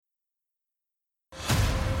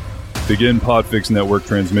Begin Podfix Network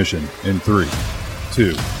transmission in 3,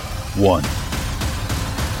 2, 1.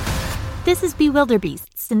 This is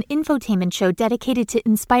Bewilderbeasts, an infotainment show dedicated to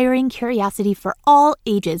inspiring curiosity for all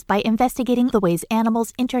ages by investigating the ways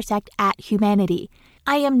animals intersect at humanity.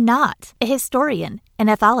 I am not a historian, an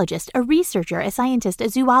ethologist, a researcher, a scientist, a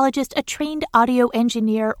zoologist, a trained audio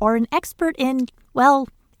engineer, or an expert in, well,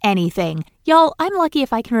 anything. Y'all, I'm lucky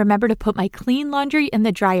if I can remember to put my clean laundry in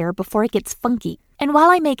the dryer before it gets funky. And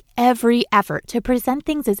while I make every effort to present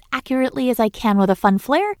things as accurately as I can with a fun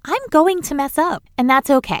flair, I'm going to mess up. And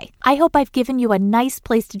that's okay. I hope I've given you a nice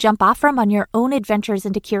place to jump off from on your own adventures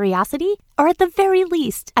into curiosity, or at the very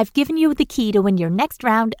least, I've given you the key to win your next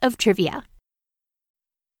round of trivia.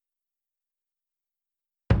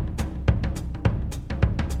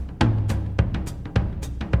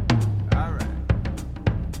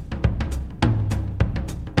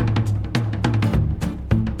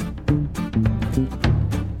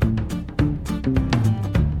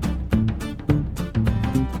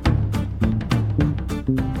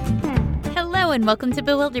 And welcome to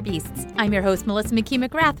Bewilderbeasts. I'm your host, Melissa McKee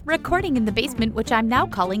McGrath, recording in the basement, which I'm now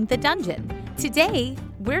calling the dungeon. Today,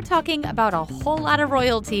 we're talking about a whole lot of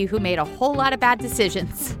royalty who made a whole lot of bad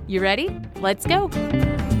decisions. You ready? Let's go.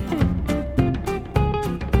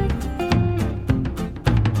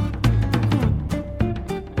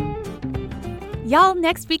 Y'all,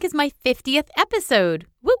 next week is my 50th episode.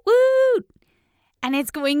 Woot woot! And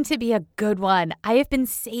it's going to be a good one. I have been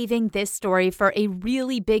saving this story for a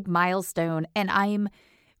really big milestone, and I'm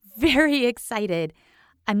very excited.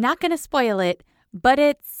 I'm not going to spoil it, but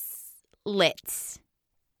it's lit.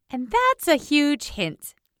 And that's a huge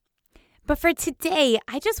hint. But for today,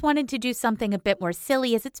 I just wanted to do something a bit more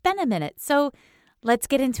silly as it's been a minute. So let's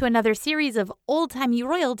get into another series of old-timey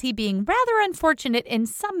royalty being rather unfortunate in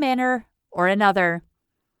some manner or another.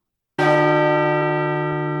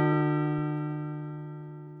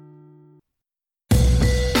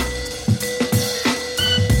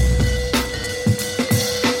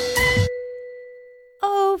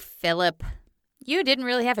 Philip, you didn't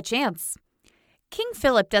really have a chance. King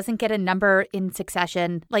Philip doesn't get a number in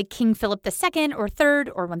succession like King Philip II or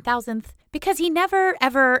 3rd or 1000th because he never,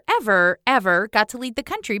 ever, ever, ever got to lead the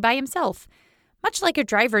country by himself. Much like a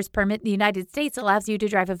driver's permit in the United States allows you to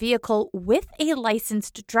drive a vehicle with a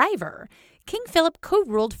licensed driver, King Philip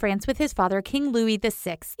co-ruled France with his father, King Louis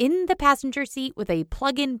VI, in the passenger seat with a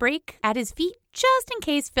plug-in brake at his feet just in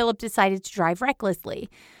case Philip decided to drive recklessly,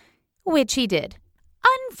 which he did.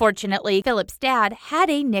 Unfortunately, Philip's dad had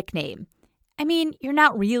a nickname. I mean, you're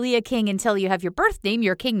not really a king until you have your birth name,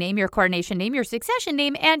 your king name, your coronation name, your succession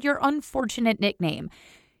name, and your unfortunate nickname.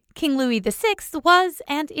 King Louis VI was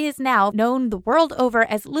and is now known the world over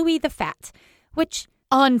as Louis the Fat, which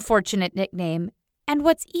unfortunate nickname. And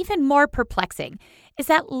what's even more perplexing is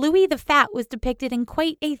that Louis the Fat was depicted in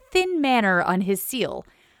quite a thin manner on his seal.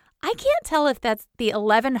 I can't tell if that's the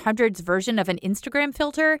 1100s version of an Instagram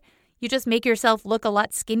filter. You just make yourself look a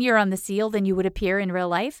lot skinnier on the seal than you would appear in real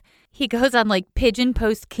life. He goes on like Pigeon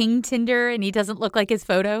Post King Tinder and he doesn't look like his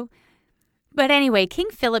photo. But anyway, King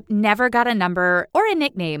Philip never got a number or a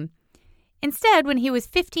nickname. Instead, when he was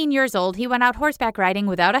 15 years old, he went out horseback riding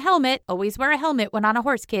without a helmet. Always wear a helmet when on a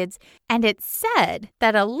horse, kids. And it's said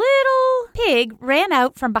that a little pig ran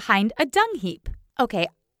out from behind a dung heap. Okay,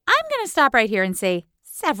 I'm going to stop right here and say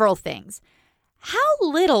several things. How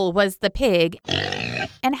little was the pig?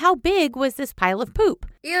 And how big was this pile of poop?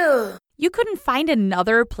 Ew. You couldn't find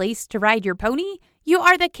another place to ride your pony? You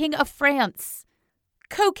are the king of France.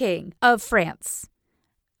 Co-king of France.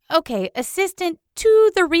 Okay, assistant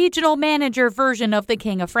to the regional manager version of the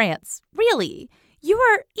king of France. Really? You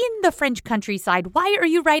are in the French countryside. Why are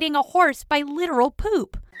you riding a horse by literal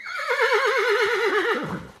poop?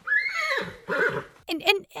 And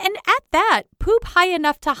at that, poop high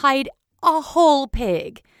enough to hide a whole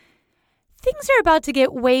pig. Things are about to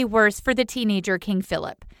get way worse for the teenager King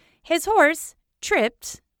Philip. His horse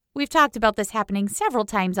tripped. We've talked about this happening several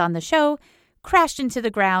times on the show. Crashed into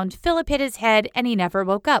the ground. Philip hit his head and he never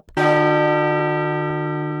woke up.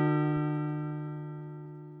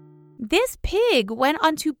 This pig went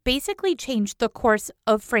on to basically change the course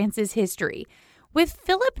of France's history. With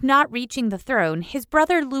Philip not reaching the throne, his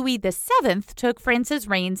brother Louis VII took France's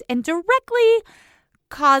reins and directly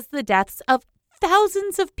caused the deaths of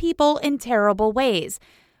thousands of people in terrible ways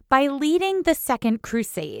by leading the Second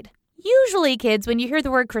Crusade. Usually, kids, when you hear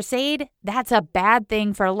the word crusade, that's a bad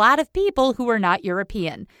thing for a lot of people who are not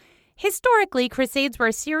European. Historically, crusades were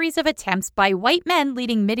a series of attempts by white men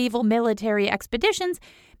leading medieval military expeditions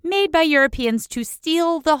made by Europeans to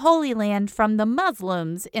steal the Holy Land from the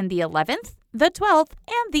Muslims in the 11th, the 12th,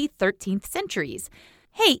 and the 13th centuries.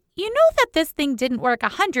 Hey, you know that this thing didn't work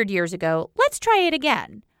 100 years ago. Let's try it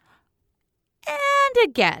again. And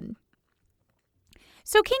again.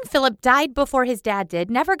 So King Philip died before his dad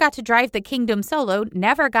did, never got to drive the kingdom solo,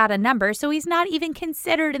 never got a number, so he's not even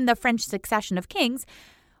considered in the French succession of kings,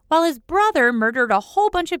 while his brother murdered a whole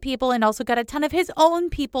bunch of people and also got a ton of his own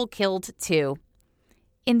people killed too.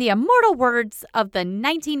 In the immortal words of the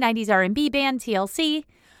 1990s R&B band TLC,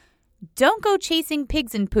 don't go chasing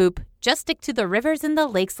pigs and poop, just stick to the rivers and the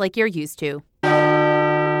lakes like you're used to.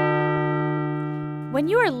 When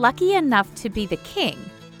you are lucky enough to be the king,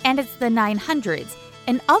 and it's the 900s,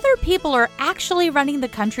 and other people are actually running the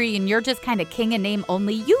country and you're just kind of king in name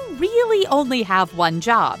only, you really only have one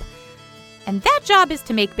job. And that job is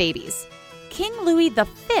to make babies. King Louis V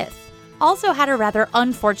also had a rather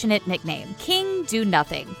unfortunate nickname, King Do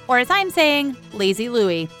Nothing, or as I'm saying, Lazy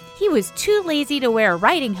Louis. He was too lazy to wear a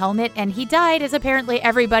riding helmet, and he died, as apparently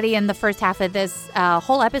everybody in the first half of this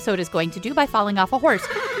whole episode is going to do, by falling off a horse.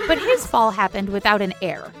 But his fall happened without an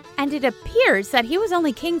heir, and it appears that he was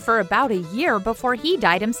only king for about a year before he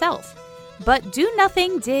died himself. But Do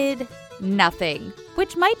Nothing did nothing,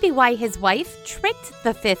 which might be why his wife tricked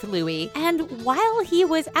the 5th Louis, and while he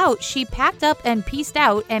was out, she packed up and peaced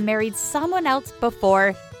out and married someone else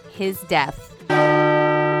before his death.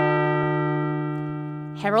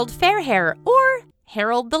 Harold Fairhair, or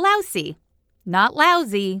Harold the Lousy. Not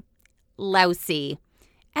lousy, lousy,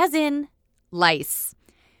 as in lice.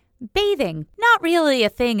 Bathing, not really a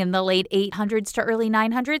thing in the late 800s to early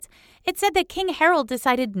 900s. It said that King Harold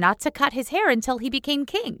decided not to cut his hair until he became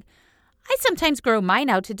king. I sometimes grow mine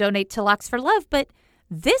out to donate to Locks for Love, but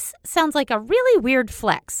this sounds like a really weird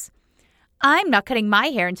flex. I'm not cutting my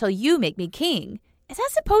hair until you make me king. Is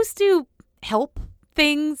that supposed to help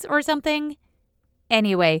things or something?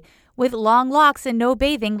 Anyway, with long locks and no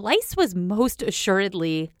bathing, lice was most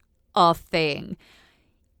assuredly a thing.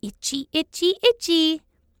 Itchy, itchy, itchy.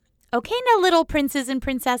 Okay, now little princes and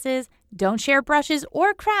princesses, don't share brushes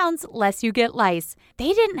or crowns lest you get lice.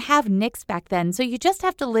 They didn't have nicks back then, so you just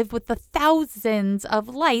have to live with the thousands of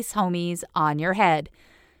lice homies on your head.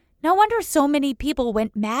 No wonder so many people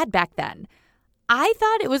went mad back then. I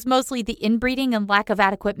thought it was mostly the inbreeding and lack of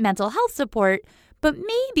adequate mental health support, but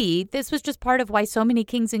maybe this was just part of why so many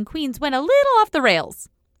kings and queens went a little off the rails.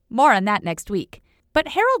 More on that next week. But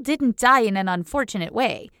Harold didn't die in an unfortunate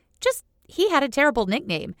way. Just he had a terrible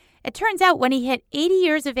nickname. It turns out when he hit 80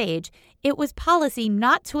 years of age, it was policy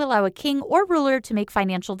not to allow a king or ruler to make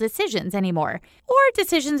financial decisions anymore, or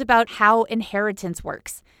decisions about how inheritance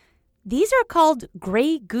works. These are called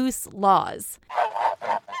Grey Goose laws.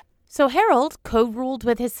 So Harold co-ruled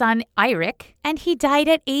with his son Eirik, and he died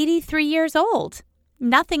at 83 years old.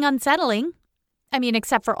 Nothing unsettling. I mean,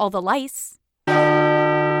 except for all the lice. I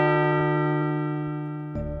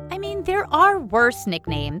mean, there are worse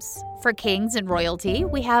nicknames for kings and royalty.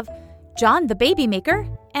 We have John the Baby Maker,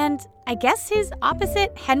 and I guess his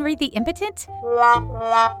opposite, Henry the Impotent,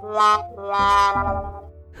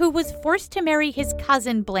 who was forced to marry his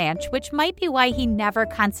cousin Blanche, which might be why he never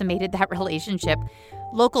consummated that relationship.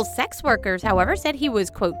 Local sex workers, however, said he was,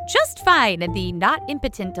 quote, just fine in the not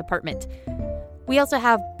impotent department. We also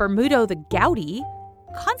have Bermudo the Gouty,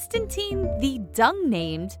 Constantine the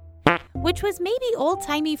Dung-named, which was maybe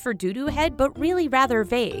old-timey for doo-doo head, but really rather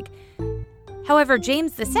vague. However,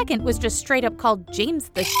 James II was just straight up called James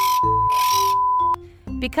the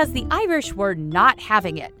because the Irish were not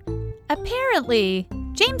having it. Apparently,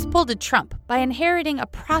 James pulled a trump by inheriting a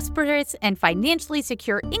prosperous and financially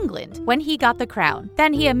secure England when he got the crown.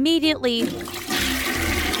 Then he immediately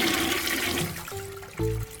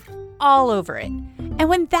all over it. And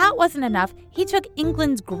when that wasn't enough, he took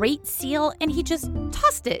England's Great Seal and he just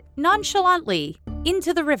tossed it nonchalantly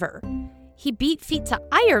into the river. He beat feet to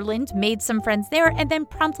Ireland, made some friends there, and then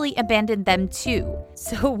promptly abandoned them too.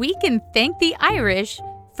 So we can thank the Irish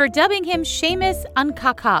for dubbing him Seamus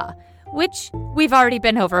Unkaka, which we've already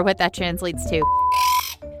been over what that translates to.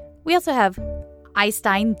 We also have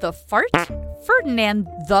Eystein the Fart, Ferdinand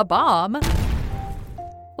the Bomb,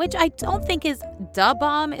 which I don't think is da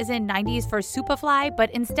bomb as in 90s for Superfly, but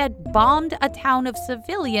instead bombed a town of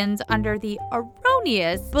civilians under the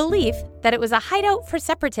erroneous belief that it was a hideout for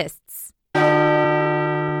separatists.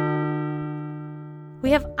 We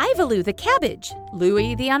have Ivalu the Cabbage,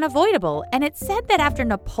 Louis the Unavoidable, and it's said that after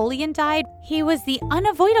Napoleon died, he was the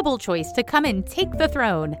unavoidable choice to come and take the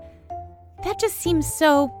throne. That just seems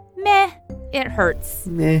so meh, it hurts.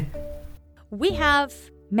 Meh. We have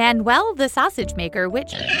Manuel the Sausage Maker,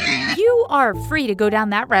 which you are free to go down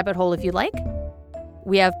that rabbit hole if you like.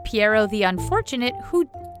 We have Piero the Unfortunate, who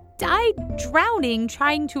died drowning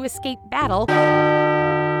trying to escape battle.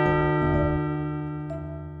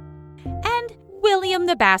 William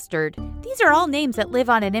the Bastard. These are all names that live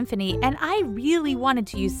on in infamy, and I really wanted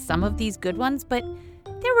to use some of these good ones, but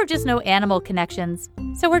there were just no animal connections.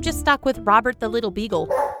 So we're just stuck with Robert the Little Beagle.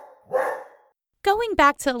 Going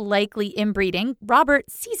back to likely inbreeding, Robert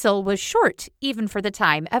Cecil was short, even for the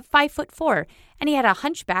time, at 5'4", and he had a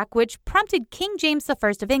hunchback, which prompted King James I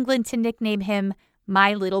of England to nickname him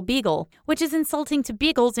My Little Beagle, which is insulting to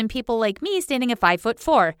beagles and people like me standing at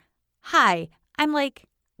 5'4". Hi, I'm like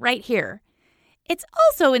right here. It's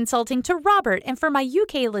also insulting to Robert, and for my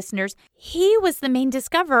UK listeners, he was the main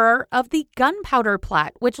discoverer of the gunpowder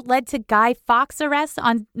plot, which led to Guy Fawkes' arrest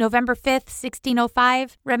on November 5th,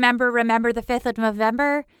 1605. Remember the 5th of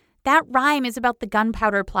November? That rhyme is about the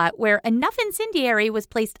gunpowder plot, where enough incendiary was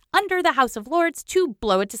placed under the House of Lords to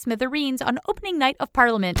blow it to smithereens on opening night of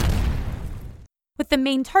Parliament, with the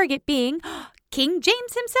main target being King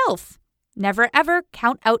James himself. Never ever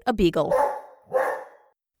count out a beagle.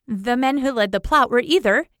 The men who led the plot were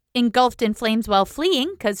either engulfed in flames while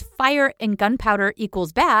fleeing, because fire and gunpowder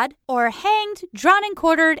equals bad, or hanged, drawn and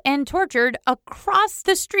quartered, and tortured across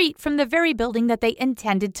the street from the very building that they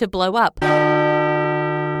intended to blow up.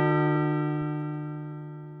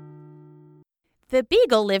 The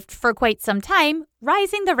beagle lived for quite some time,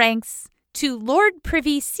 rising the ranks to Lord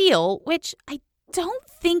Privy Seal, which I don't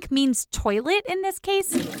think means toilet in this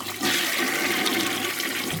case,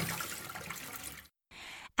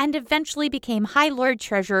 and eventually became High Lord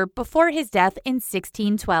Treasurer before his death in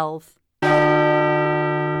 1612.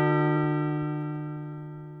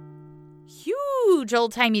 Huge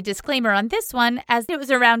old-timey disclaimer on this one, as it was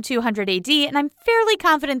around 200 AD, and I'm fairly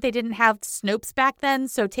confident they didn't have Snopes back then,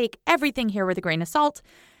 so take everything here with a grain of salt.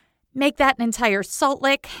 Make that an entire salt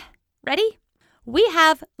lick. Ready? We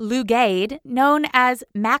have Lugaid, known as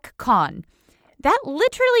Mac Con. That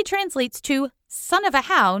literally translates to son of a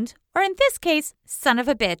hound, or in this case, son of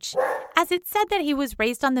a bitch, as it said that he was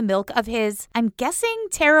raised on the milk of his, I'm guessing,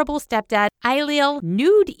 terrible stepdad, Ailill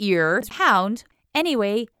Nude Ear hound,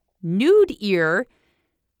 anyway, Nude Ear,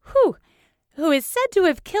 who is said to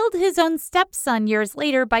have killed his own stepson years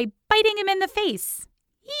later by biting him in the face.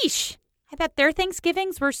 Yeesh, I bet their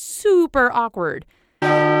Thanksgivings were super awkward.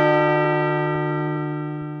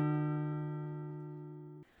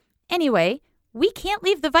 Anyway, we can't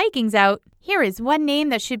leave the Vikings out. Here is one name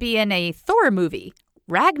that should be in a Thor movie.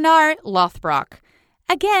 Ragnar Lothbrok.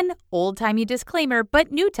 Again, old-timey disclaimer,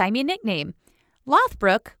 but new-timey nickname.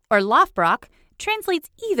 Lothbrok, or Lothbrok, translates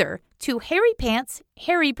either to hairy pants,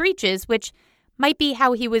 hairy breeches, which might be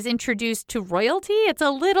how he was introduced to royalty. It's a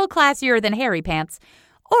little classier than hairy pants.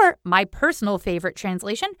 Or, my personal favorite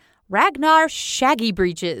translation, Ragnar Shaggy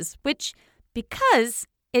Breeches, which, because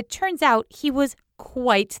it turns out he was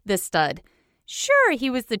quite the stud. Sure, he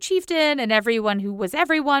was the chieftain, and everyone who was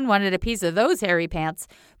everyone wanted a piece of those hairy pants,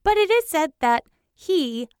 but it is said that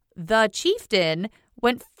he, the chieftain,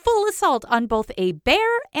 went full assault on both a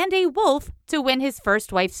bear and a wolf to win his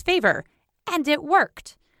first wife's favor. And it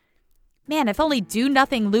worked. Man, if only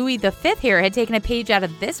Do-Nothing Louis V here had taken a page out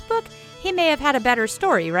of this book, he may have had a better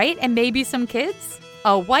story, right? And maybe some kids?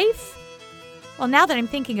 A wife? Well, now that I'm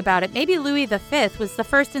thinking about it, maybe Louis V was the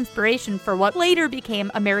first inspiration for what later became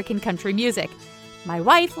American country music. My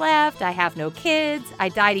wife left, I have no kids, I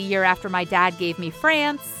died a year after my dad gave me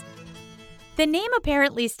France. The name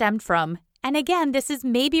apparently stemmed from, and again, this is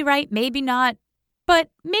maybe right, maybe not, but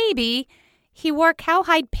maybe, he wore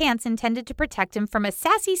cowhide pants intended to protect him from a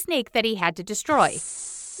sassy snake that he had to destroy.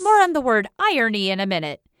 More on the word irony in a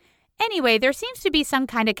minute. Anyway, there seems to be some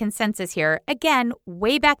kind of consensus here. Again,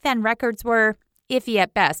 way back then records were iffy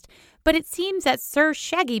at best, but it seems that Sir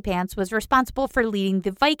Shaggy Pants was responsible for leading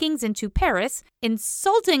the Vikings into Paris,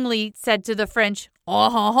 insultingly said to the French,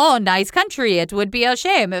 "Oh, nice country, it would be a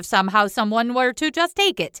shame if somehow someone were to just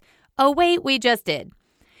take it." Oh wait, we just did.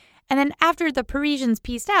 And then after the Parisians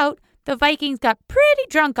pieced out, the Vikings got pretty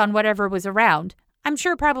drunk on whatever was around. I'm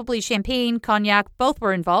sure probably champagne, cognac, both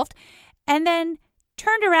were involved, and then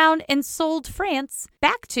turned around and sold France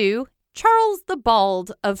back to Charles the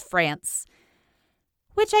Bald of France.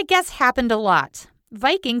 Which I guess happened a lot.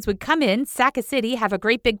 Vikings would come in, sack a city, have a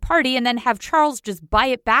great big party, and then have Charles just buy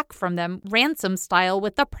it back from them, ransom style,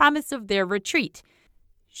 with the promise of their retreat.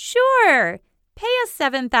 Sure, pay us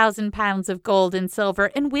 7,000 pounds of gold and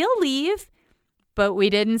silver and we'll leave. But we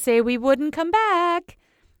didn't say we wouldn't come back.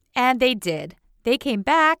 And they did. They came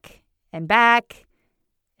back and back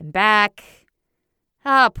and back.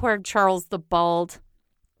 Ah, poor Charles the Bald.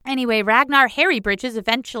 Anyway, Ragnar Hairy Breeches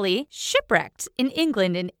eventually shipwrecked in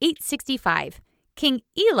England in 865. King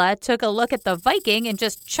Ela took a look at the Viking and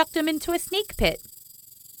just chucked him into a snake pit.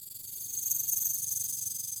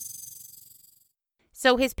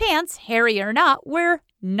 So his pants, hairy or not, were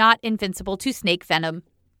not invincible to snake venom.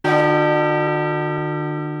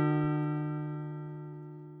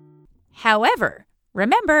 However,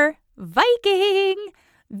 remember, Viking!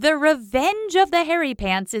 The revenge of the hairy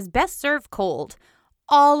pants is best served cold.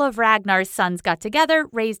 All of Ragnar's sons got together,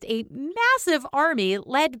 raised a massive army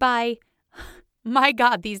led by, my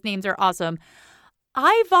God, these names are awesome,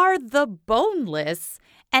 Ivar the Boneless,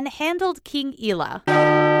 and handled King Ela.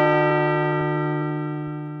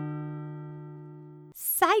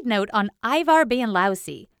 Side note on Ivar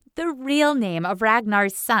Beinlausi, the real name of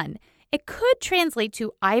Ragnar's son. It could translate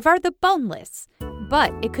to Ivar the Boneless,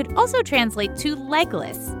 but it could also translate to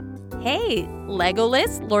Legless. Hey,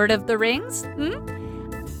 Legolas, Lord of the Rings?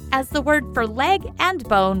 As the word for leg and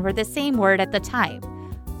bone were the same word at the time.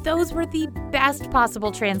 Those were the best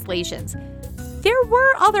possible translations. There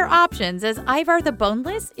were other options, as Ivar the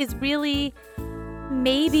Boneless is really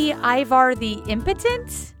maybe Ivar the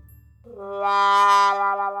Impotent?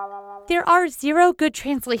 There are 0 good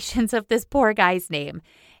translations of this poor guy's name.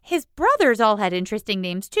 His brothers all had interesting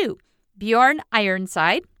names too. Bjorn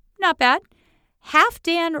Ironside, not bad.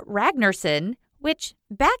 Halfdan Ragnarsson, which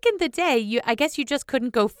back in the day, I guess you just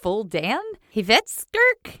couldn't go full Dan.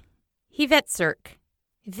 Hvitserk.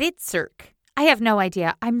 I have no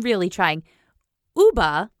idea. I'm really trying.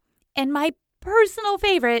 Uba, and my personal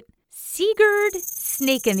favorite, Sigurd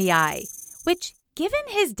Snake in the Eye, which, given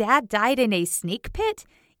his dad died in a snake pit,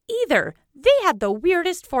 either they had the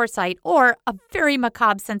weirdest foresight or a very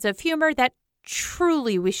macabre sense of humor that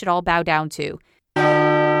truly we should all bow down to.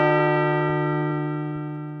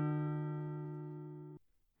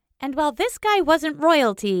 And while this guy wasn't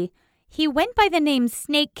royalty, he went by the name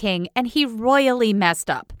Snake King and he royally messed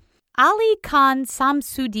up. Ali Khan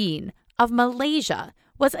Samsudin of Malaysia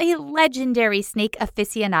was a legendary snake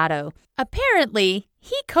aficionado. Apparently,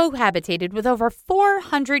 he cohabitated with over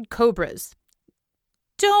 400 cobras.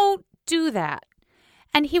 Don't do that.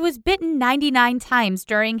 And he was bitten 99 times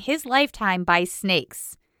during his lifetime by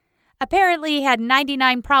snakes. Apparently, he had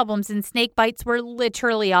 99 problems and snake bites were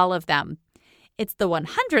literally all of them. It's the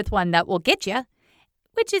 100th one that will get you,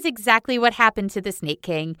 which is exactly what happened to the Snake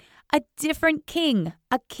King. A different king,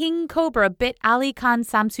 a king cobra, bit Ali Khan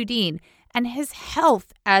Samsudin, and his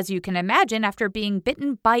health, as you can imagine after being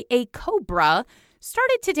bitten by a cobra,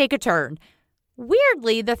 started to take a turn.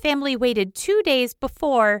 Weirdly, the family waited 2 days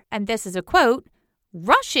before, and this is a quote,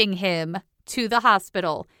 rushing him to the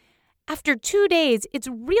hospital. After 2 days, it's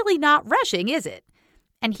really not rushing, is it?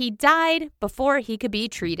 And he died before he could be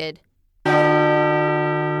treated.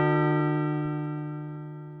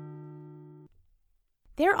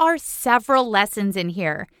 There are several lessons in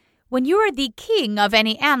here. When you are the king of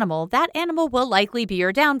any animal, that animal will likely be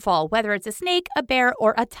your downfall, whether it's a snake, a bear,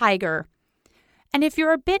 or a tiger. And if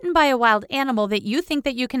you're bitten by a wild animal that you think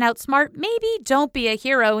that you can outsmart, maybe don't be a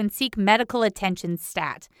hero and seek medical attention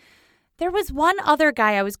stat. There was one other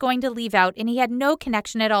guy I was going to leave out, and he had no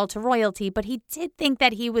connection at all to royalty, but he did think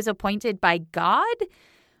that he was appointed by God,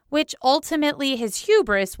 which ultimately his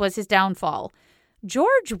hubris was his downfall.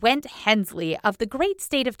 George Went Hensley of the great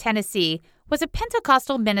state of Tennessee was a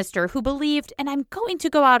Pentecostal minister who believed, and I'm going to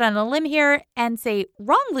go out on a limb here and say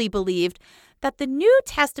wrongly believed, that the New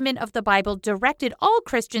Testament of the Bible directed all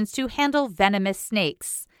Christians to handle venomous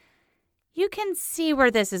snakes. You can see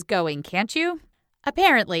where this is going, can't you?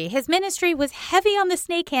 Apparently, his ministry was heavy on the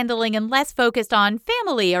snake handling and less focused on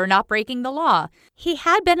family or not breaking the law. He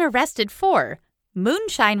had been arrested for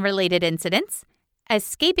moonshine-related incidents,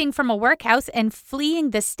 escaping from a workhouse and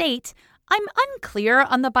fleeing the state. I'm unclear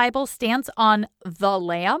on the Bible's stance on the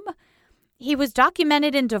lamb. He was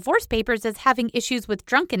documented in divorce papers as having issues with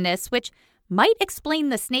drunkenness, which might explain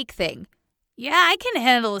the snake thing. Yeah, I can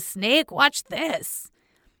handle a snake. Watch this.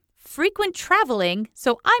 Frequent traveling,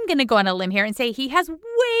 so I'm going to go on a limb here and say he has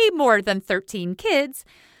way more than 13 kids.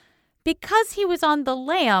 Because he was on the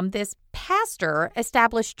lam, this pastor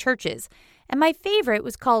established churches, and my favorite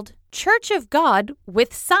was called Church of God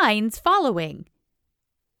with signs following.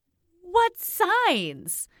 What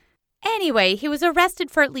signs? Anyway, he was arrested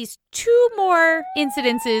for at least 2 more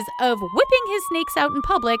incidences of whipping his snakes out in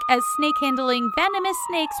public, as snake handling venomous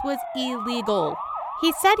snakes was illegal.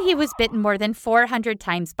 He said he was bitten more than 400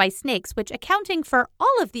 times by snakes, which, accounting for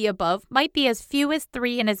all of the above, might be as few as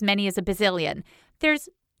 3 and as many as a bazillion. There's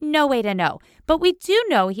no way to know, but we do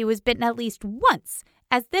know he was bitten at least once,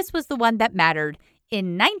 as this was the one that mattered.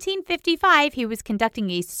 In 1955, he was conducting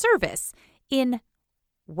a service in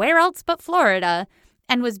where else but Florida,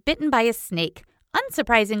 and was bitten by a snake.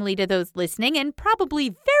 Unsurprisingly to those listening, and probably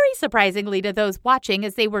very surprisingly to those watching,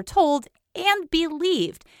 as they were told and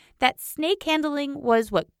believed that snake handling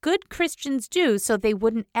was what good Christians do so they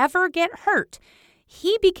wouldn't ever get hurt.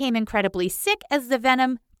 He became incredibly sick as the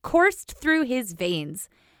venom coursed through his veins.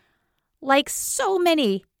 Like so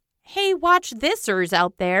many "hey, watch thisers"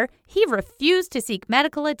 out there, he refused to seek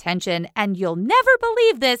medical attention, and you'll never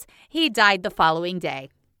believe this, he died the following day.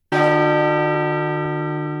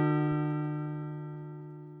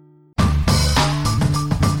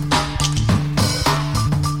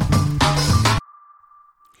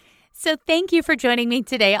 So thank you for joining me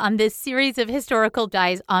today on this series of historical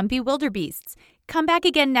dies on Bewilderbeasts. Come back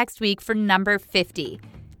again next week for number 50.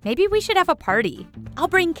 Maybe we should have a party. I'll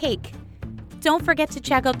bring cake. Don't forget to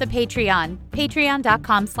check out the Patreon,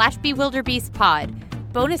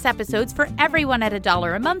 patreon.com/bewilderbeastpod. Bonus episodes for everyone at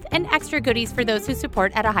 $1 a month and extra goodies for those who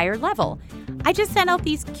support at a higher level. I just sent out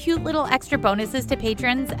these cute little extra bonuses to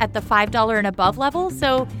patrons at the $5 and above level,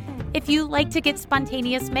 so if you like to get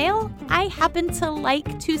spontaneous mail, I happen to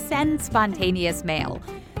like to send spontaneous mail.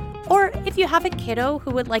 Or if you have a kiddo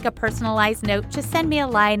who would like a personalized note, just send me a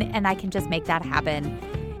line and I can just make that happen.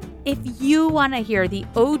 If you want to hear the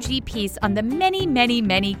OG piece on the many, many,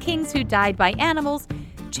 many kings who died by animals,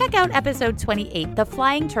 check out episode 28, The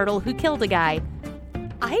Flying Turtle Who Killed a Guy.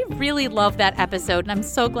 I really love that episode, and I'm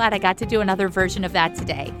so glad I got to do another version of that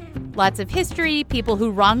today. Lots of history, people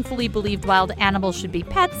who wrongfully believed wild animals should be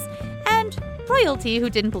pets, and royalty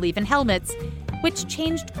who didn't believe in helmets, which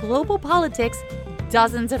changed global politics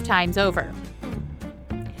dozens of times over.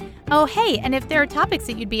 Oh, hey, and if there are topics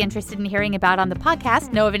that you'd be interested in hearing about on the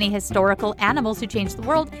podcast, know of any historical animals who changed the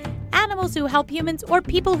world, animals who help humans, or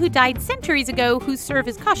people who died centuries ago who serve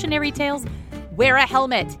as cautionary tales, wear a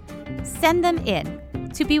helmet. Send them in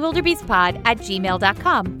to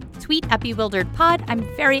bewilderbeastpod@gmail.com. Tweet at bewilderedpod. I'm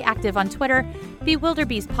very active on Twitter,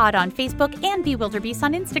 bewilderbeastpod on Facebook, and bewilderbeast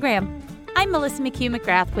on Instagram. I'm Melissa McHugh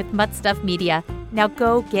McGrath with Mutt Stuff Media. Now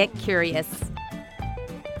go get curious.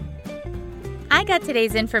 I got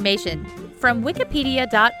today's information from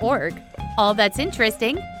wikipedia.org. All that's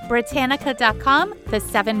interesting, Britannica.com, the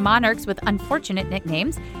 7 monarchs with unfortunate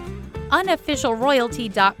nicknames,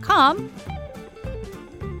 unofficialroyalty.com,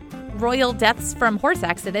 royal deaths from horse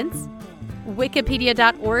accidents,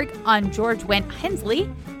 wikipedia.org on George Wendt Hensley,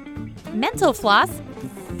 Mental Floss,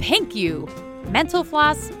 thank you, Mental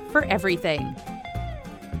Floss for everything.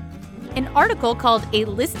 An article called A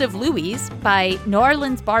List of Louis by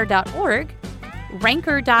NewOrleansBar.org,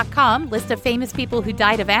 Ranker.com, list of famous people who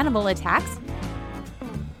died of animal attacks,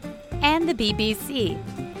 and the BBC.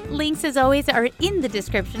 Links, as always, are in the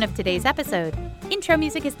description of today's episode. Intro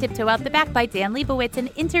music is Tiptoe Out the Back by Dan Leibowitz, and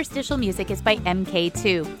interstitial music is by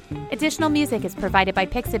MK2. Additional music is provided by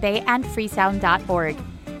Pixabay and freesound.org.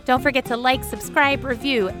 Don't forget to like, subscribe,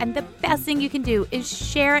 review, and the best thing you can do is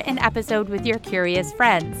share an episode with your curious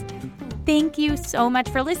friends. Thank you so much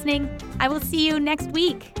for listening. I will see you next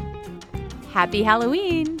week. Happy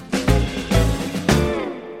Halloween!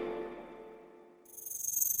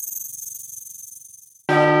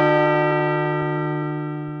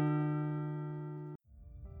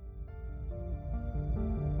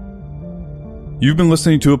 You've been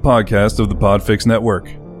listening to a podcast of the Podfix Network.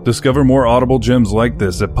 Discover more audible gems like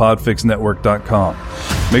this at podfixnetwork.com.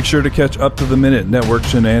 Make sure to catch up-to-the-minute network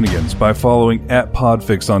shenanigans by following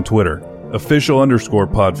 @Podfix on Twitter,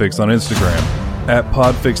 official_Podfix on Instagram,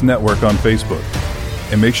 @Podfix Network on Facebook.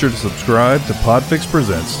 And make sure to subscribe to Podfix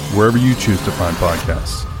Presents wherever you choose to find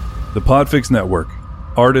podcasts. The Podfix Network,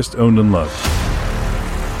 artist owned and loved.